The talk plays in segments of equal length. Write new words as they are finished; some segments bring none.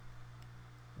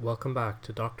Welcome back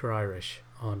to Dr. Irish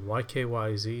on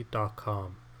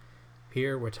ykyz.com.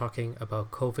 Here we're talking about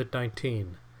COVID-19,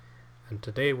 and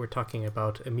today we're talking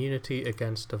about immunity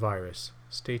against the virus.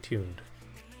 Stay tuned.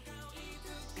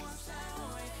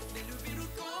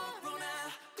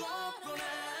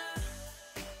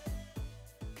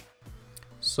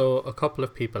 So, a couple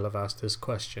of people have asked this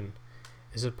question.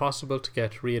 Is it possible to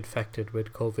get reinfected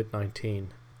with COVID-19?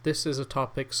 This is a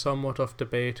topic somewhat of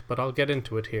debate, but I'll get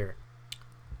into it here.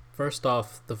 First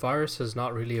off, the virus has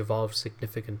not really evolved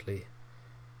significantly.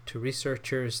 To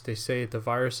researchers, they say the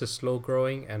virus is slow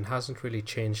growing and hasn't really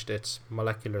changed its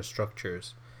molecular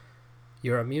structures.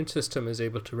 Your immune system is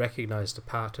able to recognize the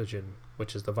pathogen,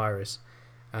 which is the virus,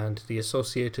 and the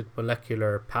associated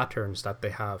molecular patterns that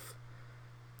they have.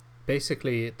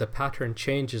 Basically, the pattern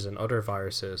changes in other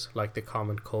viruses, like the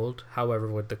common cold. However,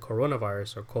 with the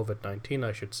coronavirus, or COVID-19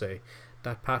 I should say,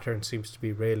 that pattern seems to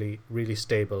be really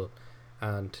stable,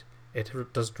 and it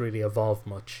doesn't really evolve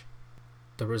much.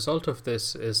 The result of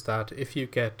this is that if you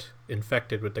get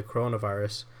infected with the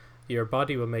coronavirus, your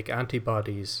body will make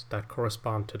antibodies that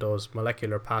correspond to those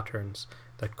molecular patterns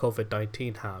that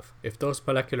COVID-19 have. If those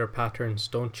molecular patterns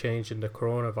don't change in the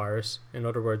coronavirus, in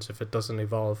other words, if it doesn't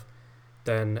evolve,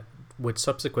 then with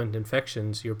subsequent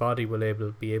infections, your body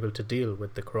will be able to deal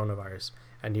with the coronavirus,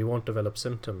 and you won't develop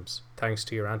symptoms thanks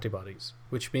to your antibodies.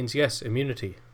 Which means, yes, immunity.